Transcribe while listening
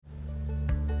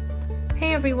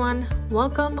Hey everyone,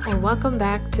 welcome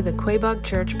back to the Quabog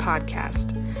Church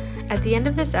podcast. At the end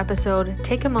of this episode,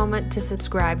 take a moment to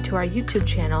subscribe to our YouTube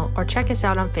channel or check us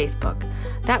out on Facebook.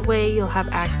 That way you'll have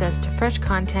access to fresh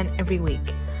content every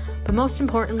week. But most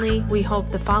importantly, we hope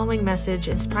the following message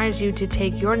inspires you to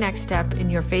take your next step in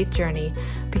your faith journey,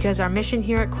 because our mission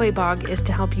here at Quabog is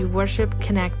to help you worship,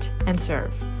 connect, and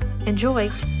serve. Enjoy!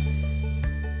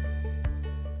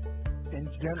 In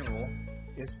general,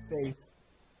 is faith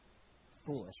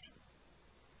foolish?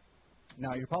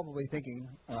 Now, you're probably thinking,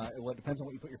 well, it depends on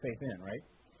what you put your faith in, right?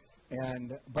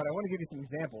 But I want to give you some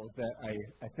examples that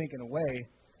I think, in a way,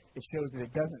 it shows that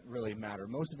it doesn't really matter.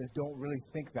 Most of us don't really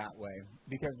think that way.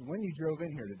 Because when you drove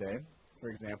in here today, for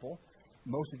example,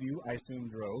 most of you, I assume,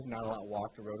 drove, not a lot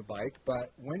walked or rode a bike, but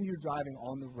when you're driving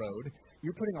on the road,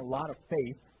 you're putting a lot of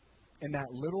faith in that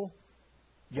little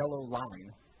yellow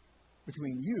line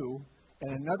between you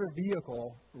and another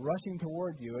vehicle rushing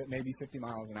toward you at maybe 50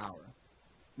 miles an hour.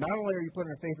 Not only are you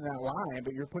putting your faith in that line,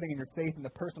 but you're putting in your faith in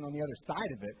the person on the other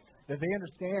side of it, that they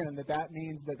understand that that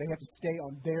means that they have to stay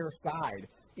on their side,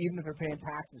 even if they're paying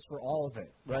taxes for all of it,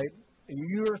 right?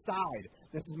 Your side,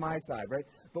 this is my side, right?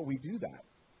 But we do that.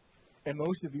 And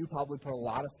most of you probably put a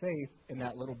lot of faith in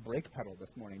that little brake pedal this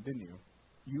morning, didn't you?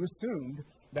 You assumed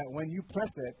that when you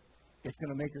press it, it's going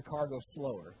to make your car go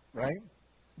slower, right?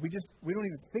 We don't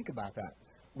even think about that.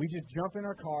 We just jump in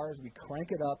our cars, we crank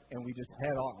it up, and we just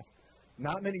head off.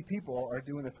 Not many people are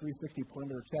doing a 360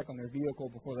 perimeter check on their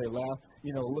vehicle before they left,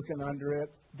 looking under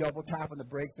it, double tapping the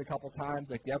brakes a couple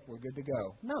times, like, yep, we're good to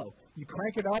go. No. You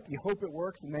crank it up, you hope it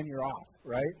works, and then you're off,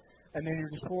 right? And then you're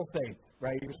just full of faith,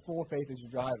 right? You're just full of faith as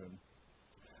you're driving.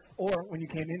 Or when you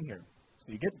came in here.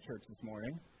 So you get to church this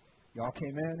morning, y'all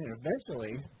came in, and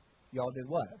eventually, y'all did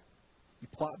what? You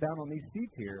plopped down on these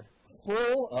seats here,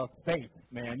 full of faith,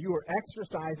 man. You were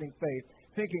exercising faith,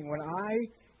 thinking when I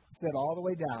sit all the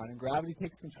way down and gravity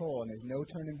takes control and there's no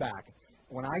turning back,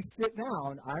 when I sit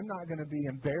down, I'm not going to be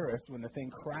embarrassed when the thing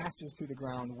crashes to the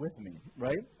ground with me,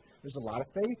 right? There's a lot of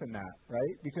faith in that,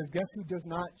 right? Because guess who does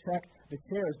not check the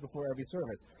chairs before every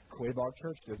service? Quabog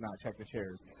Church does not check the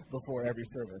chairs before every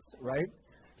service, right?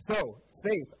 So,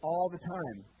 faith all the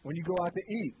time. When you go out to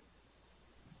eat,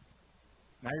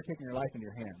 now you're taking your life into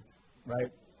your hands, right?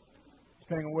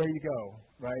 Depending on where you go,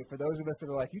 right? For those of us that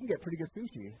are like, you can get pretty good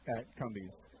sushi at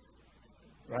Cumbies,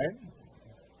 right?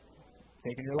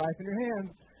 Taking your life in your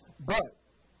hands. But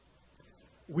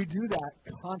we do that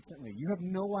constantly. You have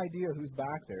no idea who's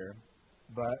back there,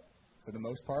 but for the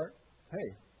most part, hey,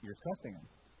 you're trusting them,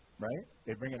 right?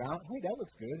 They bring it out, hey, that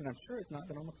looks good, and I'm sure it's not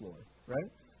been on the floor, right?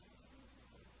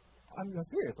 I'm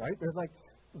serious, right? There's like,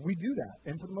 we do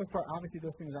that, and for the most part, obviously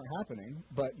those things aren't happening,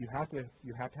 but you have to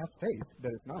have faith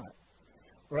that it's not.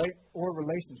 Right? Or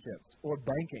relationships, or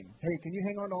banking. Hey, can you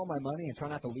hang on to all my money and try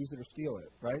not to lose it or steal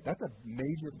it? Right? That's a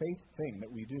major faith thing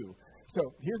that we do. So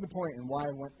here's the point, and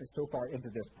why I went so far into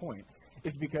this point,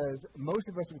 is because most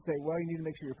of us would say, well, you need to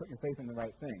make sure you're putting your faith in the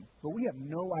right thing. But we have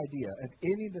no idea of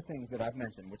any of the things that I've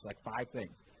mentioned, which are like 5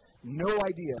 things. No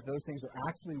idea if those things are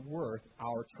actually worth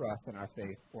our trust and our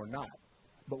faith or not.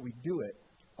 But we do it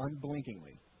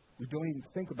unblinkingly. We don't even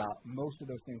think about most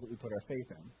of those things that we put our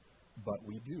faith in, but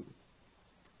we do.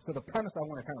 So the premise I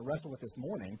want to kind of wrestle with this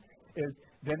morning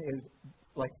is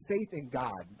like faith in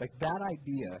God. Like that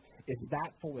idea is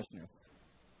that foolishness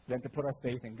than to put our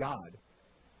faith in God.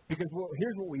 Because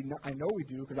here's what I know we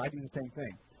do, because I do the same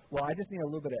thing. Well, I just need a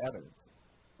little bit of evidence,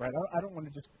 right? I don't want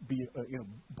to just be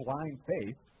blind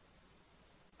faith.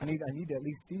 I need to at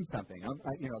least see something.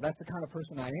 That's the kind of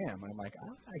person I am. And I'm like,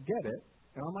 I get it,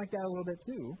 and I'm like that a little bit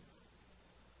too.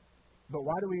 But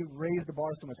why do we raise the bar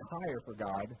so much higher for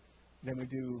God than we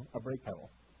do a brake pedal,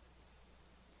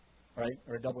 right?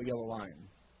 Or a double yellow line,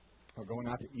 or going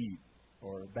out to eat,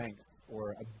 or banks, or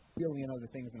a billion other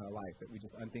things in our life that we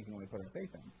just unthinkingly put our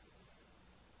faith in.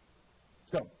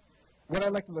 So, what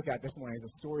I'd like to look at this morning is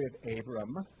the story of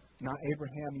Abram, not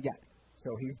Abraham yet. So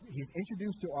he's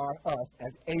introduced to us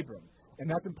as Abram, and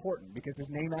that's important because his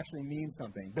name actually means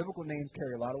something. Biblical names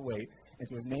carry a lot of weight, and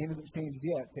so his name isn't changed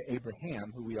yet to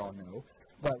Abraham, who we all know,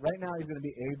 but right now he's going to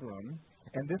be Abram.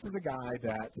 And this is a guy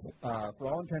that, for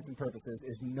all intents and purposes,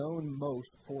 is known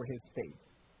most for his faith,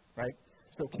 right?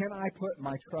 So can I put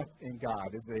my trust in God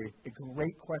is a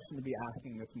great question to be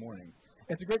asking this morning.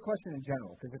 It's a great question in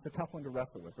general because it's a tough one to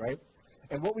wrestle with, right?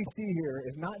 And what we see here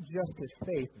is not just his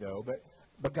faith, though,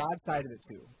 but God's side of it,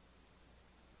 too.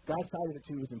 God's side of it,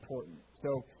 too, is important.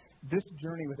 So this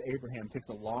journey with Abraham takes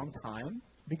a long time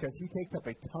because he takes up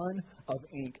a ton of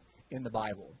ink in the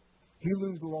Bible. He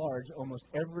looms large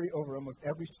over almost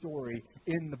every story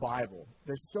in the Bible.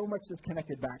 There's so much that's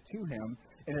connected back to him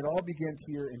And it all begins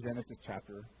here in Genesis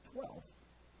chapter 12.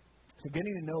 So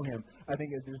getting to know him, I think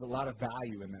there's a lot of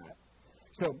value in that.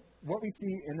 So what we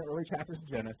see in the early chapters of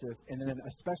Genesis, and then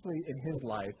especially in his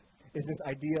life, is this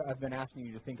idea I've been asking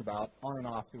you to think about on and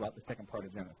off throughout the second part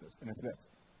of Genesis. And it's this.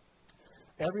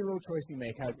 Every little choice you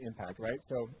make has impact, right?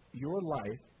 So your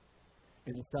life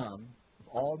is a sum of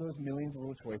all those millions of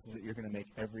little choices that you're going to make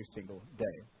every single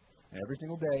day. And every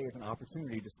single day is an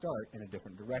opportunity to start in a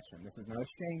different direction. This is not a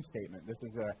shame statement. This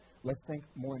is a, let's think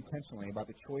more intentionally about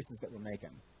the choices that we're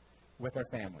making with our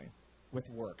family, with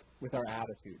work, with our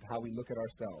attitude, how we look at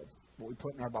ourselves, what we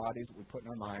put in our bodies, what we put in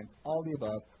our minds, all the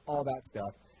above, all that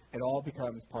stuff. It all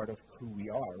becomes part of who we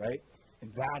are, right?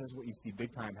 And that is what you see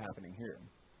big time happening here.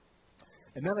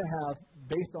 And then I have,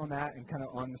 based on that and kind of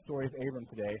on the story of Abram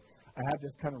today, I have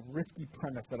this kind of risky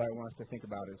premise that I want us to think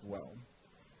about as well.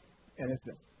 And it's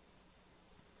this.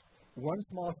 One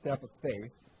small step of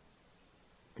faith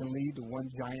can lead to one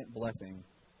giant blessing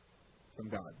from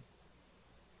God.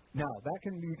 Now,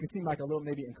 you can seem like a little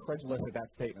maybe incredulous at that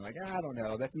statement. Like, I don't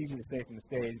know, that's easy to say from the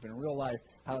stage, but in real life,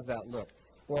 how does that look?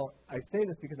 Well, I say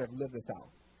this because I've lived this out.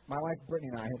 My wife, Brittany,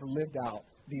 and I have lived out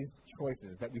these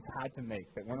choices that we've had to make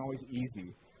that weren't always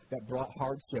easy, that brought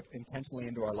hardship intentionally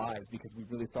into our lives because we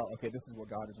really felt, okay, this is what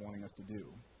God is wanting us to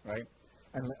do, right?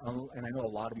 And I know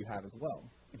a lot of you have as well.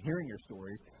 And hearing your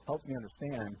stories helps me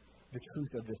understand the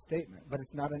truth of this statement. But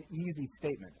it's not an easy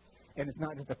statement. And it's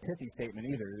not just a pithy statement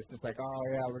either. It's just like, oh,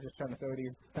 yeah, we're just trying to throw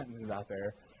these sentences out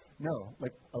there. No,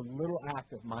 like a little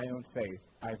act of my own faith,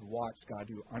 I've watched God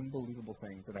do unbelievable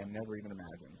things that I never even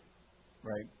imagined,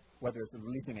 right? Whether it's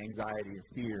releasing anxiety or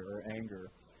fear or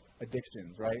anger,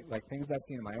 addictions, right? Like things I've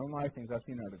seen in my own life, things I've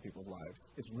seen in other people's lives.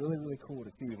 It's really, really cool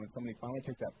to see when somebody finally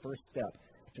takes that first step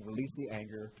to release the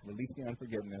anger, to release the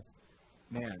unforgiveness.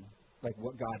 Man, like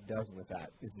what God does with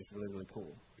that is just really, really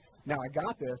cool. Now, I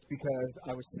got this because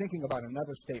I was thinking about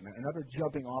another statement, another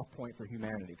jumping off point for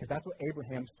humanity, because that's what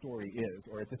Abraham's story is,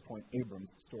 or at this point,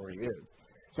 Abram's story is.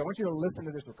 So I want you to listen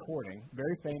to this recording.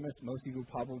 Very famous. Most of you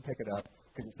will probably pick it up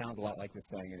because it sounds a lot like this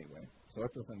thing anyway. So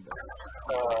let's listen to this.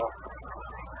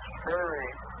 Very,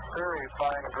 very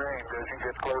fine grained as you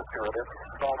get close to it.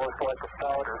 It's almost like a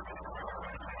powder.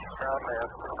 Ground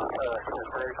mass is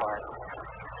very fine.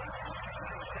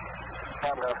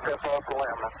 I'm going to step off the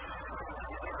limb.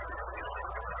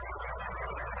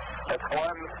 It's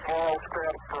one small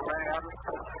step for man,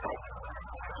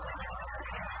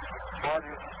 one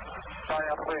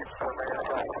giant leap for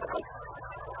mankind.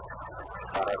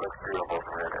 That looks beautiful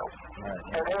from here.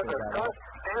 It has a good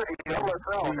beauty of its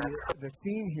own. The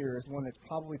scene here is one that's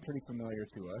probably pretty familiar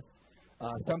to us.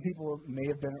 Some people may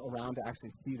have been around to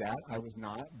actually see that. I was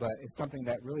not, but it's something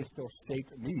that really still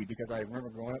shaped me because I remember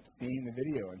growing up seeing the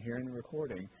video and hearing the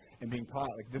recording and being taught,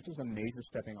 like, this was a major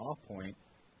stepping off point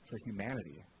for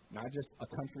humanity. Not just a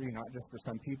country, not just for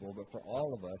some people, but for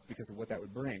all of us because of what that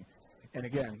would bring. And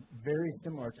again, very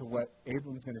similar to what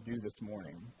Abram's going to do this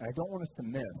morning. And I don't want us to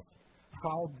miss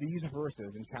how these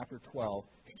verses in chapter 12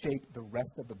 shape the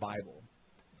rest of the Bible.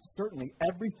 Certainly,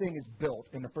 everything is built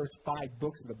in the first 5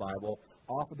 books of the Bible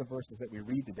off of the verses that we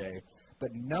read today, but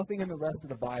nothing in the rest of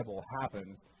the Bible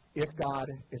happens if God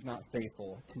is not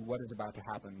faithful to what is about to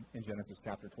happen in Genesis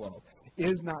chapter 12.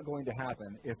 Is not going to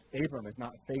happen if Abram is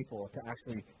not faithful to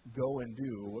actually go and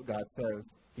do what God says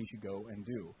he should go and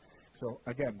do. So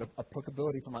again, the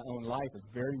applicability for my own life is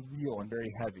very real and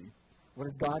very heavy. What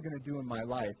is God going to do in my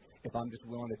life if I'm just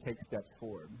willing to take steps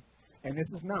forward? And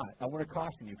this is not, I want to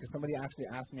caution you, because somebody actually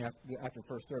asked me after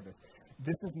first service,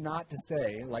 this is not to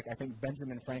say, like I think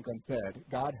Benjamin Franklin said,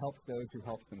 God helps those who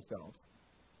help themselves.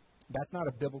 That's not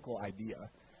a biblical idea.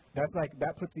 That's like,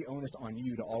 that puts the onus on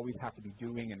you to always have to be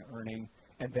doing and earning,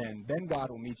 and then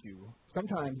God will meet you.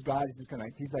 Sometimes God is just going to,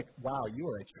 he's like, wow, you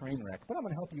are a train wreck, but I'm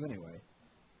going to help you anyway,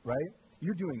 right?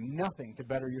 You're doing nothing to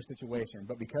better your situation,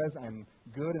 but because I'm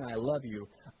good and I love you,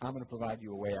 I'm going to provide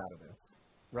you a way out of this,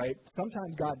 right?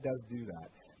 Sometimes God does do that.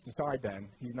 So sorry, Ben,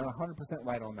 he's not 100%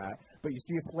 right on that, but you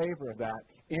see a flavor of that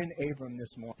in Abram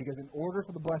this morning, because in order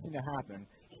for the blessing to happen,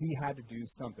 he had to do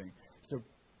something. So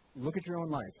look at your own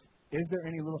life. Is there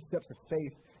any little steps of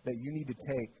faith that you need to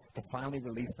take to finally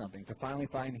release something, to finally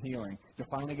find healing, to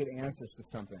finally get answers to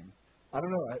something? I don't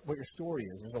know what your story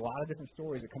is. There's a lot of different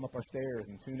stories that come up our stairs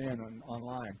and tune in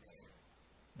online.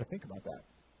 But think about that.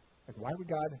 Like, why would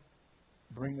God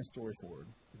bring this story forward?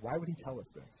 Why would he tell us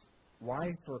this?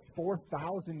 Why, for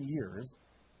 4,000 years,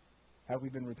 have we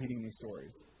been repeating these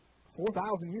stories?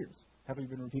 4,000 years have we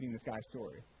been repeating this guy's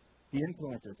story. He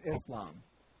influences Islam,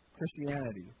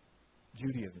 Christianity,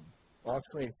 Judaism. All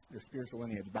trace their spiritual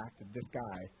lineage back to this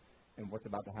guy and what's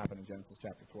about to happen in Genesis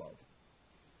chapter 12.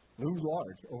 looms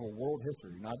large over world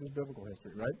history, not just biblical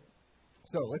history, right?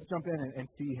 So let's jump in and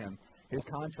see him. His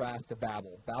contrast to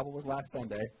Babel. Babel was last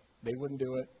Sunday. They wouldn't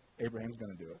do it. Abraham's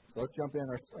going to do it. So let's jump in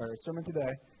our sermon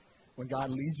today, when God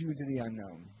leads you into the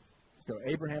unknown. So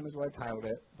Abraham is what I titled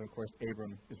it, but of course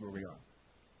Abram is where we are.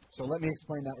 So let me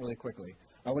explain that really quickly.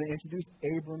 I want to introduce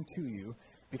Abram to you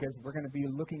because we're going to be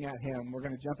looking at him. We're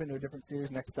going to jump into a different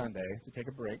series next Sunday to take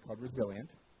a break called Resilient,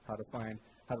 how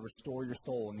to restore your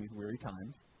soul in these weary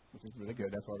times, which is really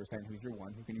good. That's why we're saying, who's your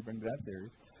one? Who can you bring to that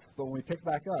series? But when we pick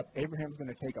back up, Abraham's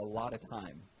going to take a lot of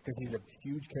time because he's a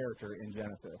huge character in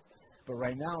Genesis. But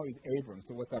right now he's Abram,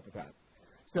 so what's up with that?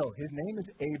 So his name is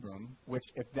Abram, which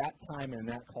at that time and in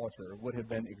that culture would have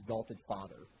been exalted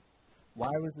father.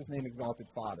 Why was his name exalted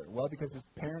father? Well, because his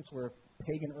parents were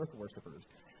pagan earth worshippers.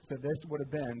 So this would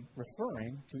have been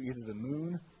referring to either the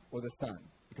moon or the sun,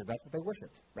 because that's what they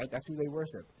worshiped, right? That's who they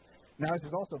worship. Now, this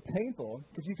is also painful,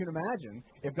 because you can imagine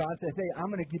if God says, hey, I'm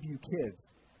going to give you kids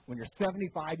when you're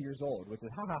 75 years old, which is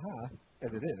ha-ha-ha,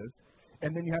 as it is,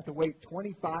 and then you have to wait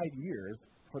 25 years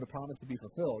for the promise to be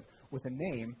fulfilled with the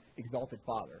name Exalted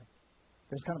Father.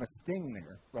 There's kind of a sting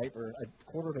there, right? For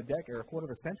a quarter of a decade or a quarter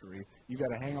of a century, you've got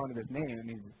to hang on to this name. It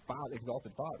means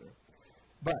Exalted Father.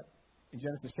 But in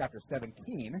Genesis chapter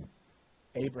 17,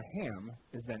 Abraham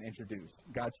is then introduced.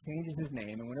 God changes his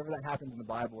name, and whenever that happens in the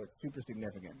Bible, it's super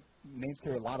significant. Names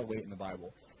carry a lot of weight in the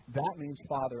Bible. That means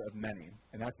father of many,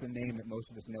 and that's the name that most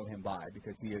of us know him by,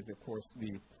 because he is, of course,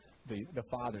 the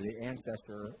father, the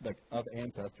ancestor, of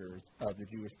ancestors of the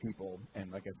Jewish people, and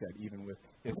like I said, even with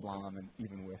Islam and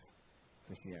even with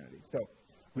Christianity. So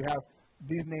we have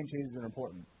these name changes are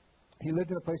important. He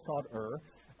lived in a place called Ur,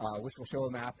 which we'll show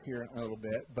a map here in a little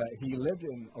bit, but he lived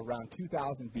in around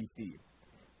 2000 BC.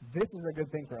 This is a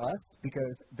good thing for us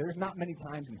because there's not many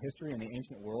times in history in the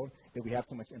ancient world that we have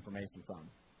so much information from.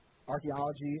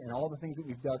 Archaeology and all the things that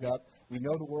we've dug up, we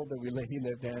know the world that he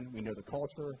lived in. We know the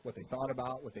culture, what they thought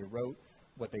about, what they wrote,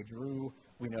 what they drew.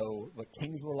 We know what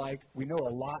kings were like. We know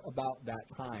a lot about that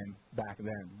time back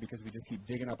then because we just keep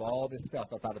digging up all this stuff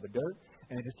up out of the dirt,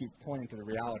 and it just keeps pointing to the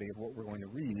reality of what we're going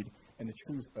to read and the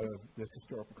truth of this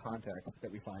historical context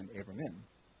that we find Abram in.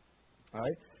 All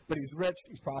right? But he's rich,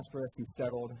 he's prosperous, he's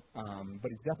settled, but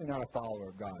he's definitely not a follower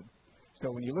of God.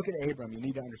 So when you look at Abram, you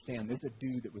need to understand this is a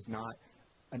dude that was not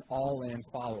an all-in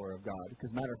follower of God.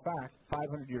 Because matter of fact,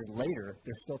 500 years later,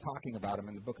 they're still talking about him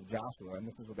in the book of Joshua, and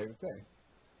this is what they would say.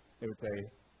 They would say,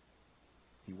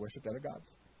 he worshipped other gods.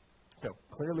 So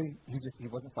clearly, he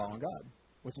wasn't following God,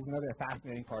 which is another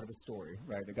fascinating part of the story,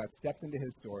 right? That God steps into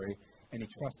his story, and he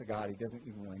trusts a God he doesn't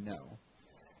even really know.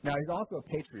 Now, he's also a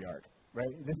patriarch,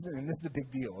 right? This is a big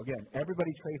deal. Again,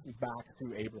 everybody traces back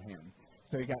through Abraham.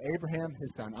 So you got Abraham,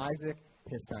 his son Isaac,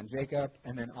 his son Jacob,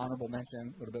 and then honorable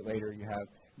mention, a little bit later, you have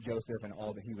Joseph and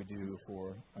all that he would do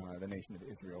for the nation of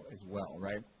Israel as well,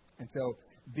 right? And so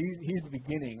he's the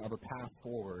beginning of a path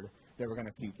forward that we're going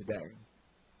to see today.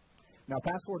 Now,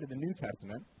 fast forward to the New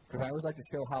Testament, because I always like to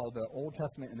show how the Old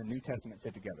Testament and the New Testament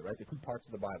fit together, right? The two parts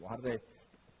of the Bible. How do they,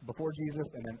 before Jesus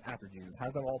and then after Jesus, how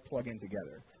does that all plug in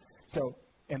together? So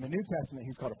in the New Testament,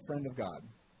 he's called a friend of God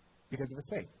because of his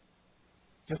faith.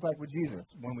 Just like with Jesus,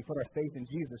 when we put our faith in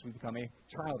Jesus, we become a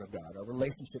child of God. Our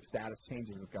relationship status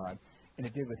changes with God, and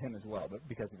it did with him as well, but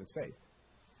because of his faith.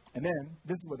 And then,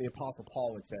 this is what the Apostle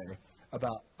Paul would say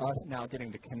about us now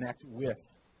getting to connect with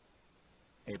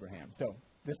Abraham. So,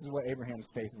 this is what Abraham's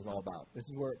faith was all about. This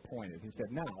is where it pointed. He said,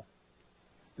 now,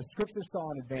 the Scriptures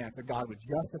saw in advance that God would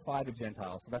justify the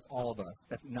Gentiles, so that's all of us,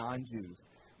 that's non-Jews.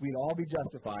 We'd all be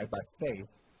justified by faith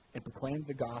and proclaim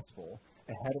the gospel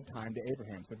ahead of time to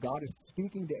Abraham. So God is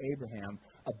speaking to Abraham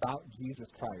about Jesus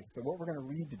Christ. So what we're going to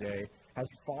read today has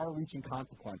far-reaching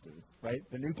consequences, right?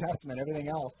 The New Testament, everything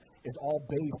else, is all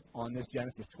based on this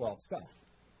Genesis 12 stuff.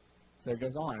 So it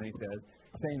goes on, and he says,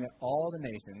 saying that all the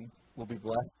nations will be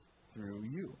blessed through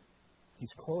you.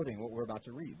 He's quoting what we're about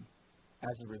to read.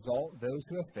 As a result, those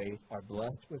who have faith are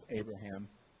blessed with Abraham,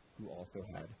 who also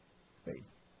had faith.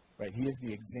 Right? He is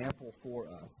the example for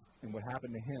us. And what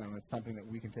happened to him is something that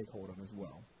we can take hold of as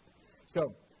well.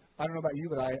 So, I don't know about you,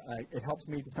 but it helps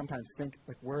me to sometimes think,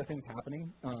 like, where are things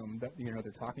happening that,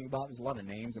 they're talking about? There's a lot of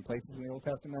names and places in the Old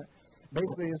Testament.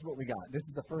 Basically, this is what we got. This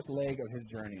is the first leg of his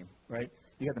journey, right?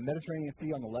 You got the Mediterranean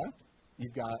Sea on the left.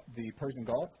 You've got the Persian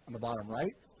Gulf on the bottom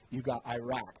right. You've got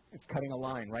Iraq. It's cutting a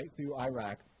line right through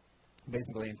Iraq,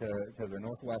 basically into the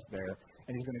northwest there.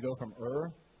 And he's going to go from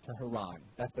Ur to Haran.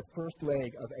 That's the first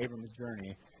leg of Abram's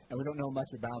journey. And we don't know much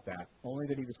about that, only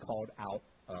that he was called out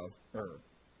of Ur,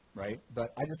 right?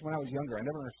 But when I was younger, I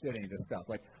never understood any of this stuff.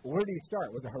 Like, well, where did he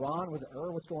start? Was it Haran? Was it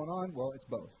Ur? What's going on? Well, it's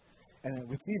both. And then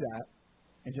we see that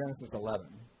in Genesis 11.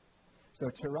 So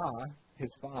Terah,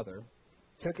 his father,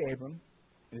 took Abram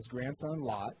and his grandson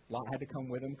Lot. Lot had to come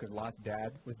with him because Lot's dad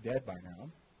was dead by now.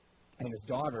 And his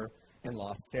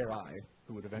daughter-in-law Sarai,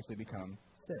 who would eventually become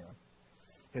Sarah,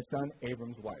 his son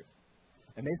Abram's wife.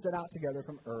 And they set out together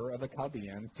from Ur of the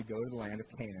Chaldeans to go to the land of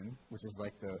Canaan, which is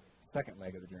like the second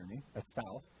leg of the journey, that's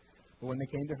south. But when they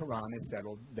came to Haran, they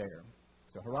settled there.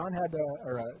 So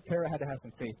Terah had to have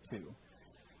some faith too.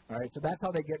 All right, so that's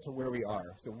how they get to where we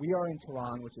are. So we are in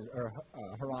Haran, which is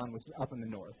up in the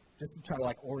north, just to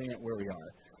try to orient where we are.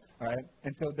 All right,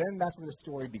 and so then that's where the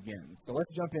story begins. So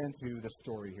let's jump into the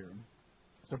story here.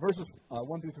 So verses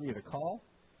 1 through 3 are the call.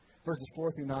 Verses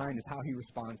 4 through 9 is how he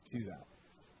responds to that.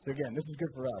 So again, this is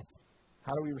good for us.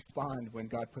 How do we respond when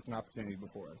God puts an opportunity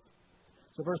before us?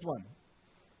 So verse 1,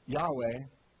 Yahweh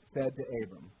said to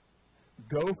Abram,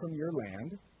 go from your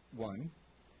land, 1,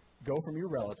 go from your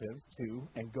relatives, 2,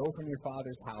 and go from your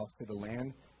father's house to the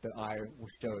land that I will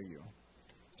show you.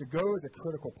 So go is a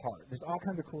critical part. There's all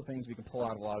kinds of cool things we can pull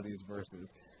out of a lot of these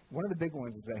verses. One of the big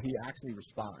ones is that he actually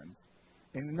responds.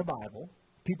 And in the Bible,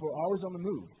 people are always on the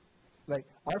move.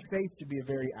 Our faith should be a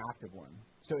very active one.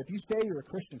 So if you say you're a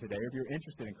Christian today, or if you're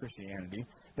interested in Christianity,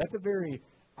 that's a very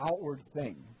outward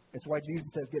thing. It's why Jesus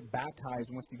says get baptized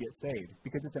once you get saved,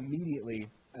 because it's immediately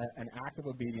an act of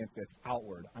obedience that's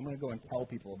outward. I'm going to go and tell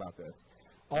people about this.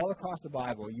 All across the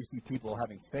Bible, you see people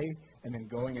having faith and then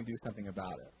going and do something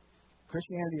about it.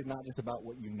 Christianity is not just about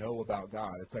what you know about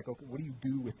God. It's okay, what do you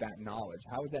do with that knowledge?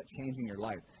 How is that changing your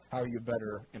life? How are you a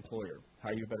better employer? How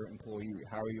are you a better employee?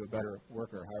 How are you a better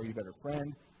worker? How are you a better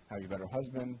friend? How are you a better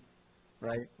husband?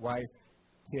 Right? Wife,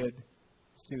 kid,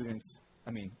 students.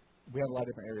 We have a lot of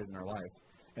different areas in our life.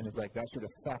 And it's that should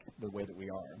affect the way that we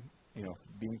are.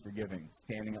 Being forgiving,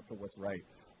 standing up for what's right.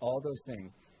 All those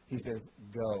things. He says,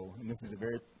 go. And this is a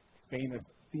very famous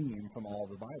theme from all of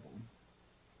the Bible.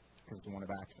 Because it's one of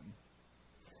action.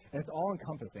 And it's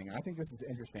all-encompassing. I think this is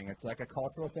interesting. It's like a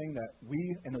cultural thing that we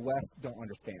in the West don't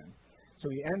understand. So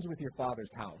he ends with your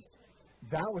father's house.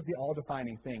 That was the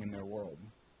all-defining thing in their world.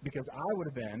 Because I would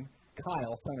have been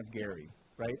Kyle, son of Gary,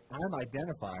 right? I'm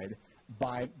identified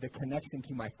by the connection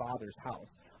to my father's house.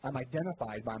 I'm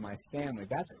identified by my family.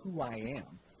 That's who I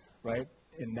am, right,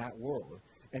 in that world.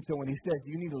 And so when he says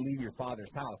you need to leave your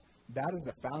father's house, that is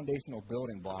the foundational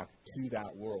building block to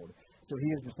that world. So he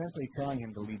is essentially telling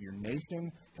him to leave your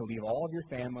nation, to leave all of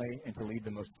your family, and to leave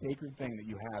the most sacred thing that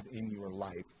you have in your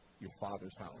life, your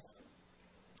father's house.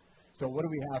 So what do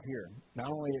we have here?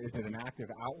 Not only is it an active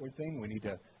outward thing, we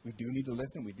do need to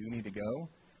listen, we do need to go,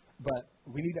 but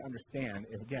we need to understand,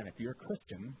 if you're a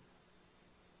Christian,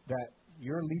 that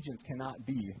your allegiance cannot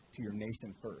be to your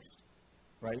nation first,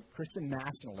 right? Christian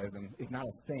nationalism is not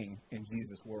a thing in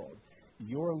Jesus' world.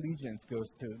 Your allegiance goes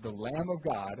to the Lamb of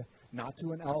God, not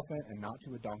to an elephant and not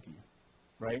to a donkey,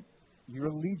 right? Your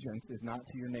allegiance is not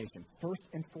to your nation. First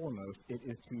and foremost, it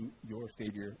is to your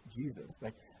Savior, Jesus.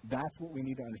 That's what we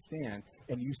need to understand.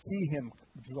 And you see him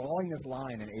drawing this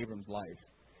line in Abram's life.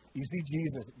 You see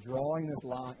Jesus drawing this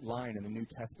line in the New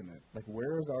Testament.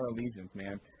 Where is our allegiance,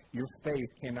 man? Your faith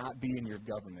cannot be in your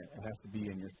government. It has to be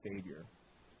in your Savior.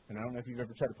 And I don't know if you've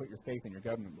ever tried to put your faith in your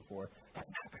government before. That's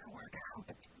not going to work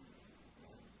out.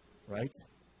 Right?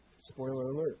 Spoiler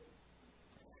alert.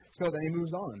 So then he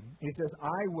moves on. He says,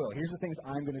 I will. Here's the things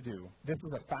I'm going to do. This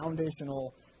is a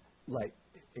foundational,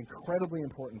 incredibly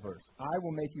important verse. I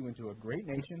will make you into a great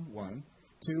nation, 1.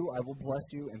 2, I will bless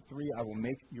you. And 3, I will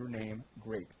make your name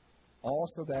great. All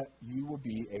so that you will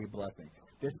be a blessing.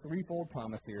 This threefold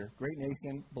promise here, great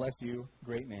nation, bless you,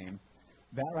 great name,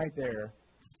 that right there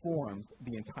forms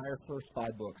the entire first 5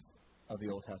 books of the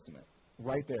Old Testament.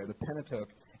 Right there, the Pentateuch,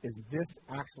 is this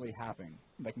actually happening?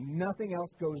 Nothing else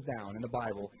goes down in the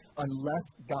Bible unless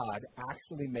God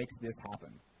actually makes this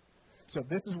happen. So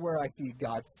this is where I see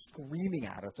God screaming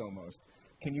at us almost.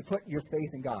 Can you put your faith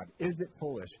in God? Is it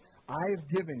foolish? I have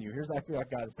given you, here's what I feel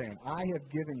like God is saying, I have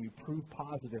given you proof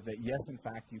positive that yes, in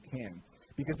fact, you can.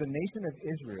 Because the nation of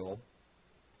Israel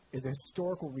is a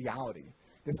historical reality.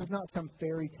 This is not some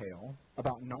fairy tale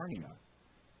about Narnia,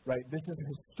 right? This is a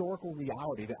historical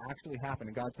reality that actually happened.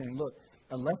 And God's saying, look,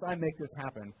 unless I make this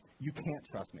happen, you can't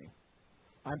trust me.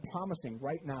 I'm promising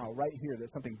right now, right here,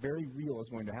 that something very real is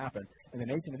going to happen. And the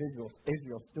nation of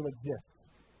Israel still exists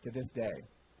to this day.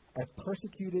 As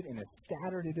persecuted and as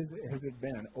scattered as it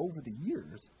been over the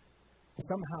years,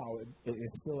 somehow it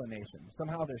is still a nation.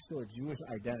 Somehow there's still a Jewish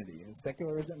identity. As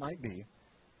secular as it might be,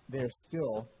 they're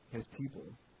still his people.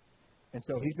 And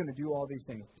so he's going to do all these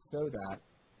things so that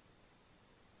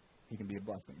he can be a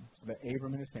blessing. So that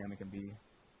Abram and his family can be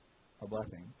a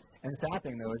blessing. And the sad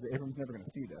thing, though, is that Abram's never going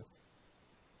to see this.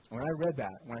 When I read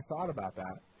that, when I thought about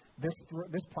that,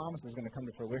 this promise is going to come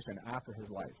to fruition after his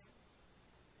life.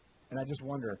 And I just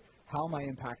wonder, how am I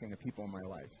impacting the people in my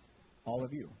life? All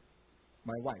of you,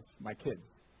 my wife, my kids.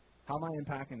 How am I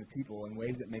impacting the people in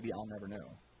ways that maybe I'll never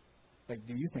know? Like,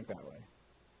 do you think that way?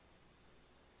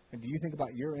 And do you think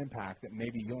about your impact that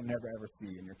maybe you'll never ever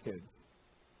see in your kids?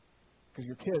 Because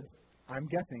your kids, I'm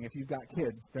guessing if you've got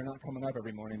kids, they're not coming up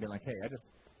every morning and being like, hey, I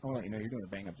want to let you know you're doing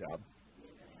a bang-up job.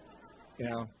 You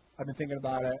know, I've been thinking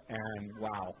about it, and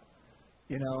wow.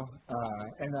 You know,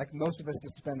 and like most of us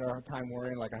just spend our time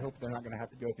worrying, like I hope they're not going to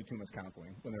have to go through too much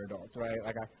counseling when they're adults, right?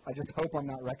 Like I just hope I'm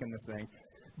not wrecking this thing.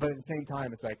 But at the same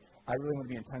time, it's like I really want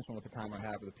to be intentional with the time I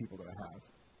have with the people that I have,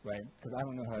 right? Because I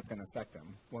don't know how it's going to affect them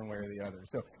one way or the other.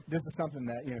 So this is something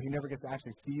that, you know, he never gets to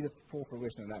actually see the full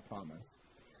fruition of that promise.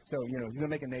 So, you know, he's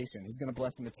going to make a nation. He's going to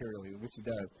bless them materially, which he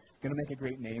does. He's going to make a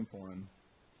great name for him.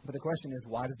 But the question is,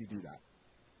 why does he do that?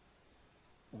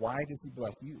 Why does he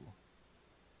bless you?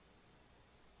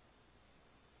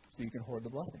 So you can hoard the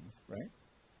blessings, right?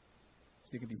 So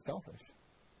you can be selfish.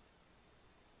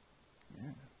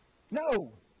 Yeah.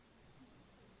 No!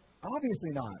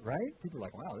 Obviously not, right? People are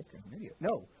like, wow, this guy's an idiot.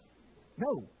 No.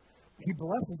 He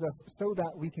blesses us so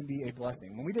that we can be a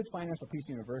blessing. When we did Financial Peace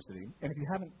University, and if you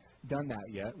haven't done that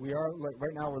yet,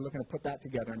 right now we're looking to put that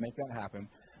together and make that happen.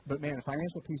 But man,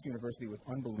 Financial Peace University was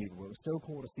unbelievable. It was so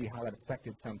cool to see how that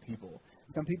affected some people.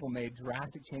 Some people made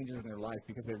drastic changes in their life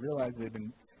because they realized they've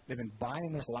been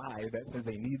buying this lie that says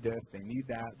they need this, they need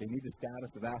that, they need the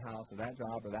status of that house or that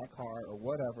job or that car or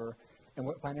whatever. And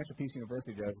what Financial Peace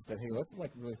University does is say, hey, let's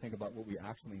really think about what we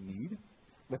actually need.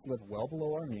 Let's live well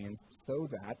below our means so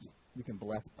that we can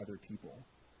bless other people.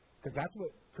 Because that's what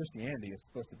Christianity is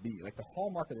supposed to be. Like the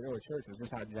hallmark of the early church was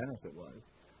just how generous it was,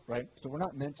 right? So we're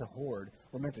not meant to hoard.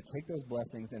 We're meant to take those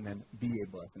blessings and then be a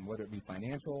blessing, whether it be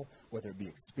financial, whether it be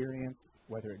experience,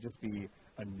 whether it just be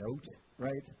a note,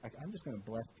 right? Like, I'm just going to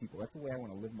bless people. That's the way I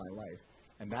want to live my life.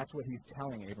 And that's what he's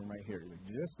telling Abram right here. Like,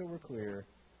 just so we're clear,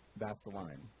 that's the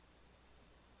line.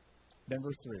 Then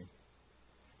verse 3.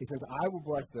 He says, I will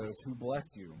bless those who bless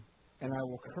you, and I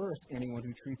will curse anyone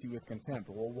who treats you with contempt.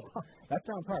 Well, that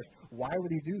sounds harsh. Why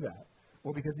would he do that?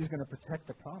 Well, because he's going to protect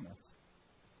the promise.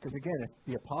 Because again, if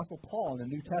the Apostle Paul in the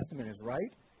New Testament is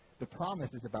right, the promise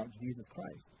is about Jesus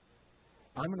Christ.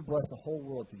 I'm going to bless the whole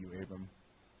world to you, Abram.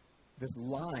 This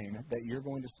line that you're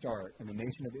going to start in the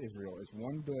nation of Israel is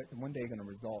one day going to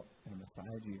result in the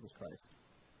Messiah, Jesus Christ.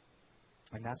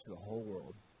 And that's for the whole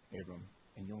world, Abram,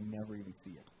 and you'll never even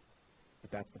see it. But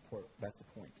that's the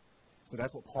point. So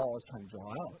that's what Paul is trying to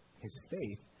draw out. His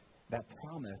faith, that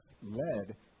promise led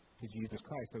to Jesus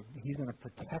Christ. So he's going to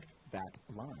protect that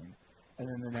line. And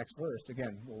then the next verse,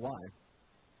 again, well, why?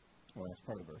 Well, that's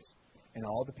part of the verse. And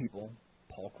all the people,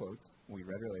 Paul quotes, we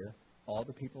read earlier, all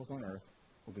the peoples on earth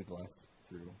will be blessed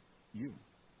through you.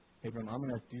 Abram, I'm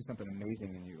going to do something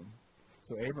amazing in you.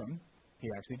 So Abram, he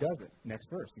actually does it. Next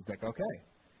verse, he's like, okay.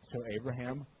 So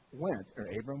Abram went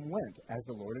as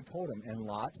the Lord had told him, and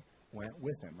Lot went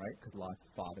with him, right? Because Lot's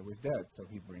father was dead, so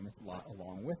he brings Lot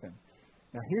along with him.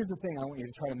 Now, here's the thing. I want you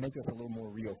to try to make this a little more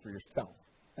real for yourself.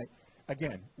 Like,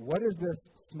 again, what is this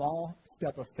small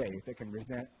step of faith that can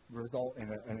result in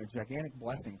a gigantic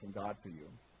blessing from God for you?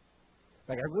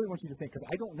 Like, I really want you to think, because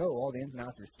I don't know all the ins and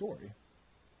outs of your story,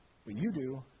 but you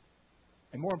do,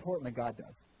 and more importantly, God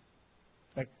does.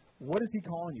 Like, what is he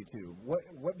calling you to?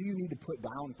 What do you need to put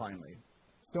down finally?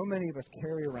 So many of us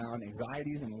carry around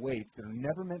anxieties and weights that are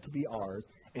never meant to be ours,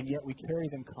 and yet we carry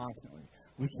them constantly.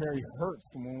 We carry hurts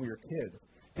from when we were kids,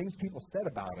 things people said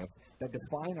about us that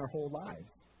define our whole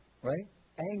lives, right?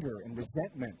 Anger and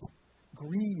resentment,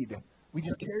 greed. We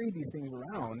just carry these things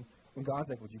around when God's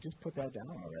like, would you just put that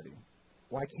down already?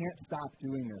 Well, I can't stop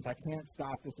doing this. I can't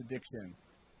stop this addiction,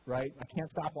 right? I can't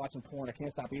stop watching porn. I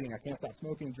can't stop eating. I can't stop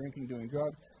smoking, drinking, doing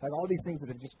drugs. Like all these things that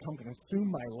have just come to consume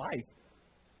my life.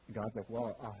 And God's like,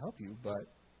 well, I'll help you, but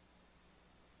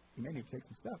you may need to take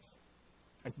some steps.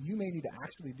 Like, you may need to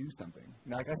actually do something.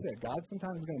 Now, like I said, God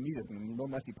sometimes is going to meet us in little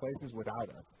messy places without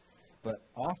us. But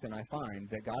often I find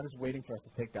that God is waiting for us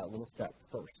to take that little step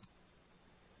first.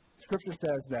 Scripture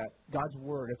says that God's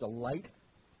word is a light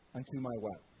unto my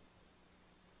what?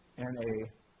 And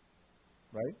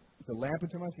it's a lamp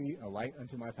unto my feet, a light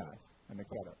unto my path. I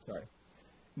mixed that up, sorry.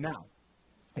 Now,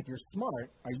 if you're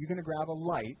smart, are you going to grab a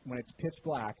light when it's pitch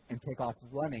black and take off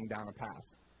running down a path?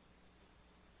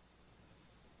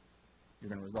 You're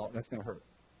going to result, that's going to hurt.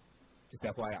 Just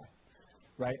FYI.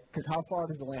 Right? Because how far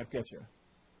does the lamp get you?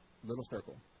 Little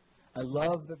circle. I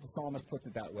love that the psalmist puts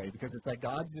it that way because it's like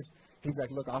he's like,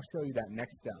 look, I'll show you that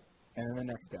next step, and then the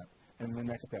next step, and then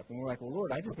the next step. And we're like, well,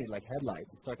 Lord, I just need like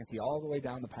headlights so I can see all the way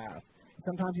down the path.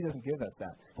 Sometimes he doesn't give us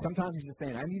that. Sometimes he's just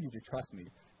saying, I need you to trust me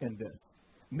in this.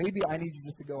 Maybe I need you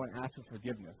just to go and ask for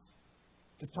forgiveness.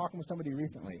 Just talking with somebody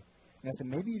recently, and I said,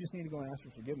 maybe you just need to go and ask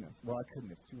for forgiveness. Well, I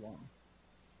couldn't. It's too long.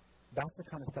 That's the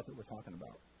kind of stuff that we're talking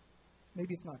about.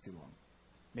 Maybe it's not too long.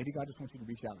 Maybe God just wants you to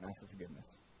reach out and ask for forgiveness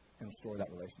and restore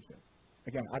that relationship.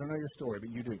 Again, I don't know your story, but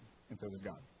you do, and so does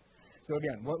God. So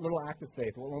again, what little act of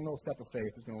faith, what little step of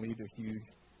faith is going to lead to a huge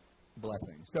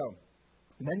blessing? So,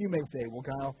 and then you may say, well,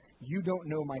 Kyle, you don't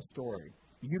know my story.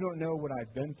 You don't know what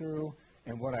I've been through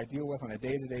and what I deal with on a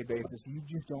day-to-day basis. You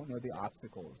just don't know the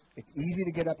obstacles. It's easy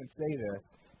to get up and say this,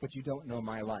 but you don't know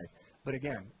my life. But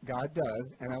again, God does,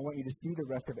 and I want you to see the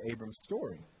rest of Abram's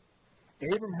story.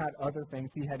 Abram had other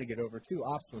things he had to get over too,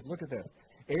 obstacles. Look at this.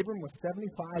 Abram was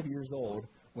 75 years old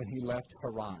when he left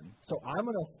Haran. So I'm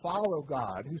going to follow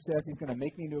God, who says he's going to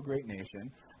make me into a great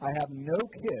nation. I have no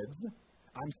kids.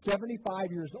 I'm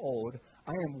 75 years old.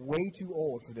 I am way too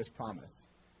old for this promise.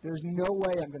 There's no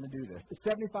way I'm going to do this. At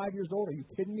 75 years old, are you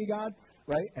kidding me, God?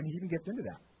 Right? And he even gets into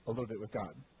that a little bit with God.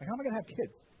 Like, how am I going to have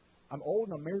kids? I'm old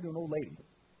and I'm married to an old lady.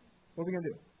 What are we going to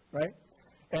do? Right?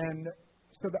 And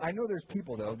so I know there's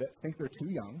people, though, that think they're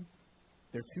too young,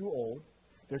 they're too old,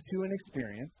 they're too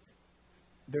inexperienced,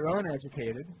 they're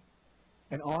uneducated,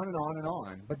 and on and on and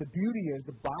on. But the beauty is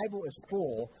the Bible is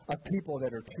full of people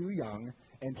that are too young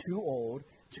and too old,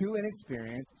 too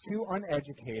inexperienced, too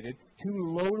uneducated, too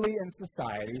lowly in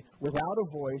society, without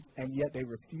a voice, and yet they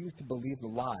refuse to believe the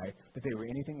lie that they were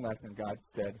anything less than God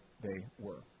said they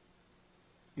were.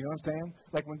 You know what I'm saying?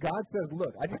 Like when God says,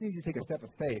 look, I just need you to take a step of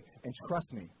faith and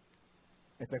trust me.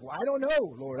 It's like, well, I don't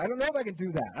know, Lord. I don't know if I can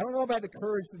do that. I don't know if I have the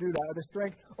courage to do that, or the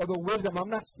strength, or the wisdom. I'm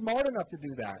not smart enough to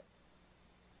do that.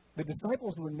 The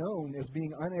disciples were known as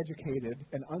being uneducated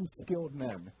and unskilled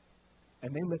men,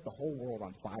 and they lit the whole world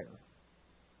on fire.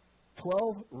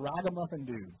 12 ragamuffin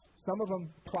dudes, some of them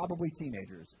probably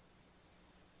teenagers,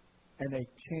 and they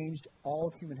changed all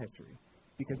of human history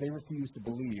because they refused to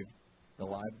believe the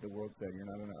lie that the world said, you're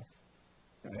not enough.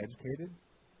 You're not educated.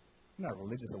 You're not a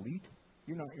religious elite.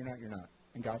 You're not.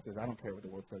 And God says, I don't care what the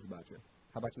world says about you.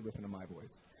 How about you listen to my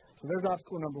voice? So there's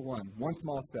obstacle number one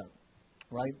small step,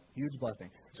 right? Huge blessing.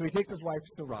 So he takes his wife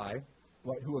Sarai,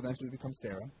 who eventually becomes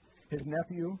Sarah, his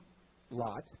nephew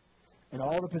Lot, and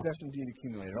all the possessions he had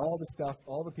accumulated, all the stuff,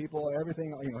 all the people,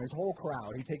 everything, his whole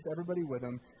crowd. He takes everybody with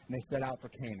him, and they set out for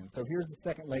Canaan. So here's the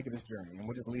second leg of his journey, and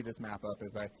we'll just leave this map up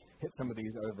as I hit some of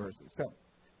these other verses. So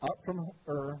up from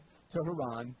Ur to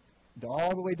Haran,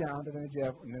 all the way down to the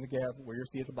Negev, where you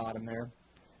see at the bottom there.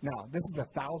 Now, this is a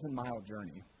 1,000-mile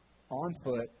journey on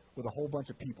foot with a whole bunch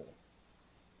of people,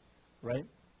 right?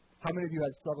 How many of you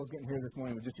had struggles getting here this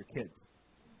morning with just your kids?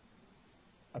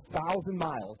 1,000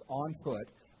 miles on foot,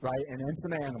 right, and then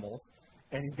some animals,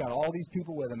 and he's got all these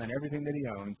people with him and everything that he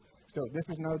owns. So this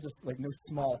is no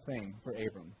small thing for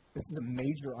Abram. This is a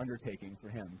major undertaking for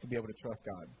him to be able to trust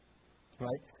God,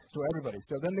 right? So everybody.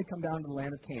 So then they come down to the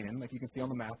land of Canaan, like you can see on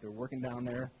the map. They're working down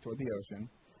there toward the ocean.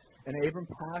 And Abram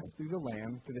passed through the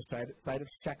land to the site of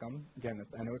Shechem. Again,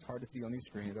 I know it's hard to see on these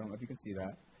screens. I don't know if you can see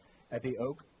that. At the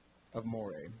oak of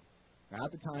Moreh. Now,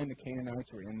 at the time, the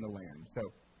Canaanites were in the land. So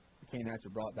the Canaanites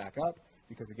are brought back up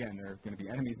because, again, they're going to be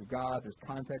enemies of God. There's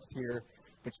context here.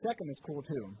 But Shechem is cool,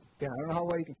 too. Again, I don't know how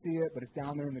well you can see it, but it's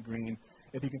down there in the green,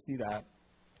 if you can see that.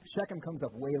 Shechem comes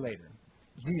up way later.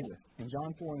 Jesus, in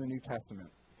John 4 in the New Testament,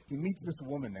 he meets this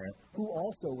woman there who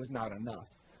also was not enough,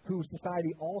 who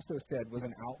society also said was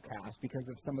an outcast because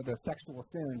of some of the sexual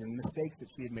sins and mistakes that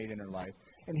she had made in her life.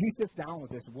 And he sits down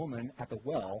with this woman at the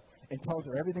well and tells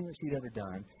her everything that she'd ever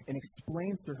done and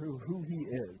explains to her who he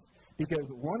is. Because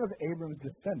one of Abram's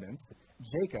descendants,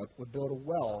 Jacob, would build a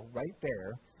well right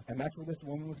there, and that's where this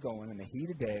woman was going in the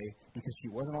heat of day because she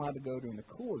wasn't allowed to go during the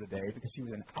cool of the day because she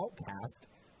was an outcast.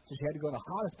 So she had to go in the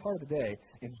hottest part of the day,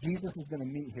 and Jesus is going to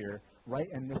meet here right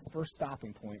in this first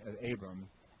stopping point of Abram.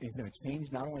 He's going to change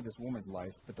not only this woman's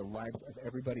life, but the lives of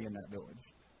everybody in that village,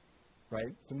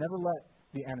 right? So never let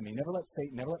the enemy, never let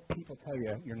Satan, never let people tell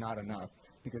you you're not enough,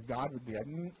 because God would be like,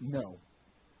 no,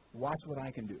 watch what I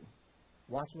can do.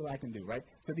 Watch what I can do, right?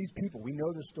 So these people, we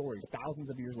know their stories thousands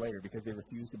of years later because they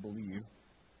refuse to believe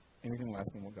anything less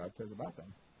than what God says about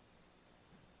them.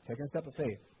 Taking a step of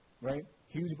faith, right?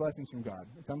 Huge blessings from God.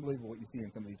 It's unbelievable what you see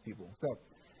in some of these people. So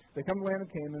they come to the land of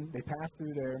Canaan, they pass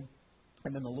through there,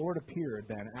 and then the Lord appeared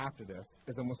then after this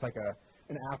as almost like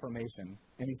an affirmation.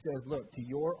 And he says, look, to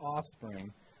your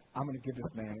offspring, I'm going to give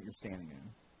this land that you're standing in.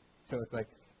 So it's like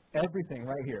everything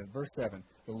right here, verse 7.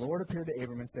 The Lord appeared to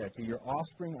Abram and said, to your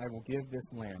offspring I will give this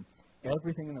land.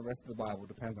 Everything in the rest of the Bible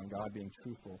depends on God being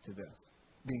truthful to this,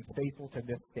 being faithful to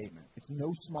this statement. It's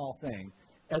no small thing.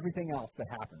 Everything else that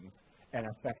happens and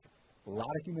affects A lot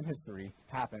of human history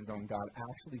happens on God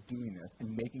actually doing this and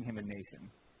making him a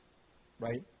nation,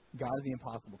 right? God is the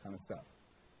impossible kind of stuff.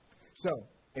 So,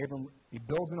 Abram, he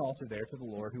builds an altar there to the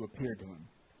Lord who appeared to him.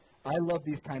 I love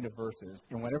these kind of verses,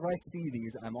 and whenever I see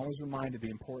these, I'm always reminded of the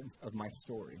importance of my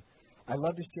story. I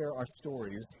love to share our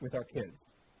stories with our kids,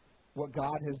 what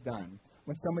God has done.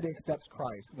 When somebody accepts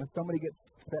Christ, when somebody gets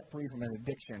set free from an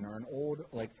addiction or an old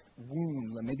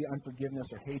wound, maybe unforgiveness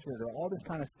or hatred or all this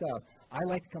kind of stuff, I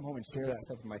like to come home and share that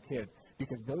stuff with my kids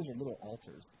because those are little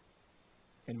altars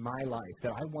in my life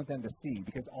that I want them to see,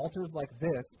 because altars like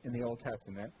this in the Old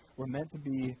Testament were meant to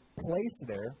be placed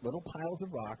there, little piles of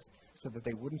rocks, so that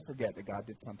they wouldn't forget that God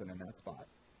did something in that spot.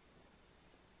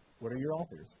 What are your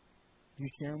altars? Do you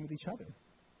share them with each other?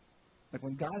 Like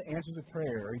when God answers a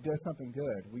prayer or he does something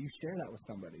good, will you share that with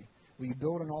somebody? Will you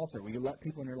build an altar? Will you let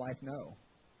people in your life know?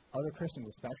 Other Christians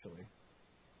especially.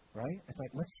 Right? It's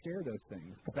like, let's share those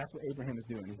things, because that's what Abraham is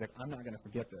doing. He's like, I'm not going to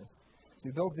forget this. So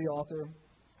he builds the altar,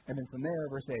 and then from there,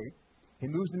 verse 8, he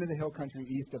moves into the hill country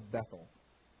east of Bethel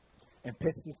and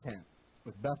pitched his tent,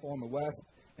 with Bethel on the west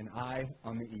and Ai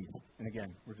on the east. And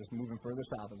again, we're just moving further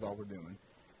south is all we're doing.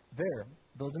 There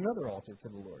builds another altar to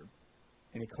the Lord.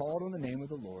 And he called on the name of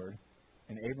the Lord,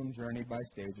 and Abram journeyed by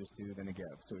stages to the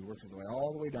Negev. So he works his way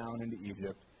all the way down into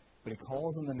Egypt, but he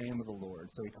calls on the name of the Lord.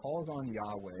 So he calls on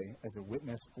Yahweh as a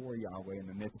witness for Yahweh in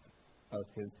the midst of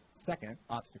his second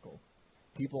obstacle.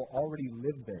 People already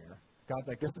live there. God's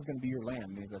like, this is going to be your land.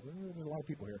 And he's like, there's a lot of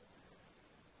people here.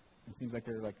 It seems like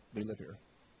they live here,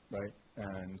 right?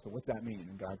 And so what's that mean?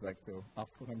 And God's like, so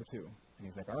obstacle number 2. And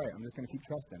he's like, all right, I'm just going to keep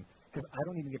trusting, because I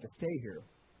don't even get to stay here.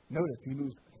 Notice, he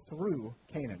moves through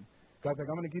Canaan. God's like,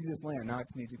 I'm going to give you this land. Now I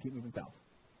just need to keep moving south.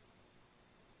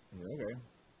 And you're like, okay.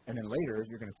 And then later,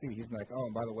 you're going to see, he's like, oh,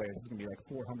 and by the way, this is going to be like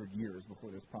 400 years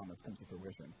before this promise comes to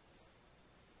fruition.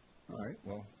 All right,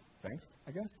 well, thanks,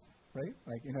 I guess, right?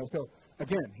 So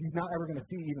again, he's not ever going to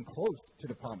see even close to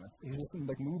the promise. He's just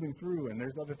moving through, and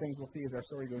there's other things we'll see as our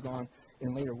story goes on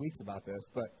in later weeks about this.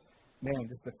 But man,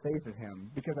 just the faith of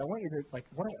him, because I want you to,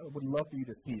 what I would love for you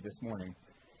to see this morning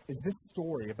is this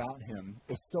story about him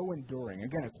is so enduring.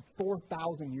 Again, it's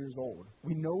 4,000 years old.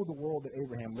 We know the world that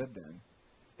Abraham lived in,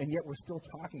 and yet we're still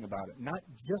talking about it. Not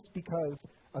just because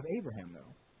of Abraham,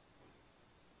 though.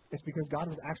 It's because God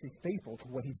was actually faithful to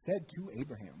what he said to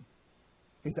Abraham.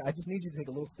 He said, I just need you to take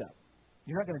a little step.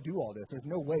 You're not going to do all this. There's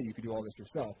no way you could do all this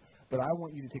yourself, but I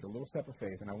want you to take a little step of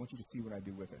faith, and I want you to see what I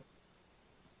do with it.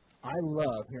 I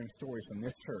love hearing stories from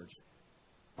this church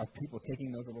of people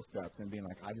taking those little steps and being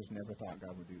like, I just never thought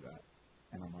God would do that.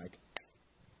 And I'm like,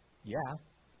 yeah,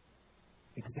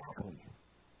 exactly.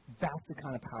 That's the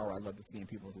kind of power I love to see in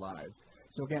people's lives.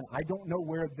 So again, I don't know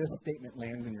where this statement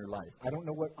lands in your life. I don't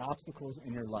know what obstacles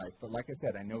in your life. But like I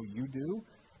said, I know you do.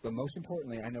 But most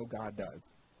importantly, I know God does.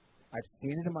 I've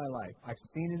seen it in my life. I've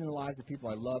seen it in the lives of people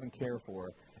I love and care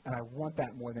for. And I want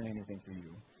that more than anything for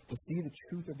you. To see the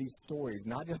truth of these stories,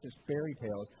 not just as fairy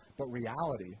tales, but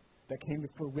reality that came to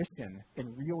fruition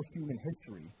in real human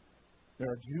history. There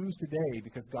are Jews today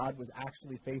because God was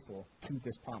actually faithful to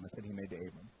this promise that he made to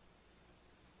Abram.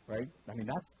 Right? I mean,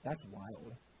 that's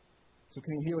wild. So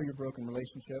can he heal your broken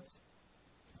relationships?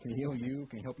 Can he heal you?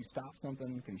 Can he help you stop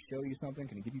something? Can he show you something?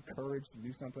 Can he give you courage to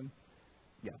do something?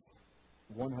 Yes.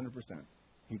 100%.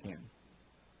 He can.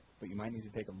 But you might need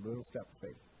to take a little step of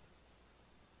faith.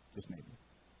 Just maybe.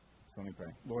 So let me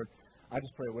pray. Lord, I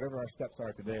just pray whatever our steps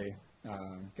are today,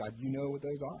 God, you know what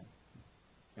those are.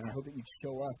 And I hope that you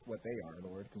show us what they are,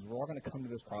 Lord, because we're all going to come to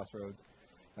this crossroads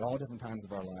at all different times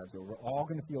of our lives. We're all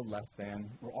going to feel less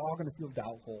than. We're all going to feel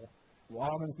doubtful. We're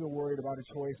all going to feel worried about a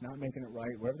choice, not making it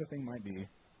right, whatever the thing might be.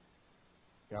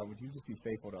 God, would you just be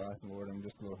faithful to us, Lord, and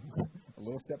just the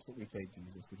little steps that we take,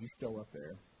 Jesus. Would you show up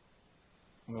there?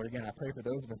 And Lord, again, I pray for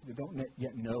those of us that don't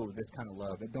yet know this kind of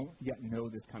love, that don't yet know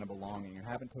this kind of belonging, and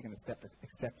haven't taken a step to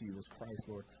accept you as Christ,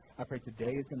 Lord. I pray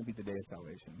today is going to be the day of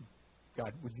salvation.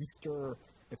 God, would you stir,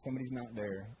 if somebody's not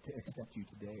there, to accept you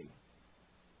today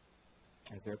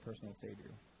as their personal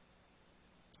Savior?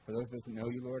 For those of us that know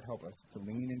you, Lord, help us to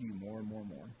lean into you more and more and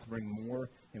more, to bring more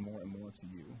and more and more to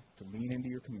you, to lean into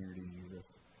your community, Jesus,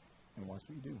 and watch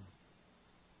what you do.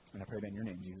 And I pray that in your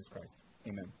name, Jesus Christ.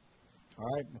 Amen. All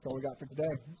right, that's all we got for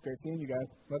today. It's great seeing you guys.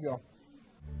 Love y'all.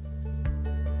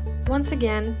 Once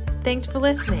again, thanks for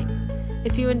listening.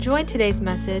 If you enjoyed today's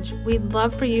message, we'd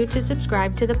love for you to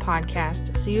subscribe to the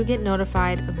podcast so you get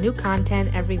notified of new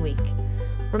content every week.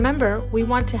 Remember, we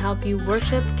want to help you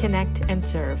worship, connect, and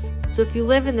serve. So if you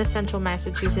live in the central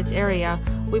Massachusetts area,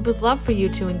 we would love for you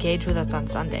to engage with us on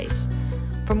Sundays.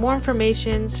 For more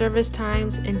information, service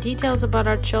times, and details about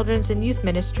our children's and youth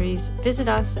ministries, visit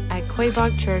us at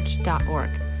quabogchurch.org.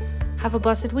 Have a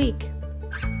blessed week.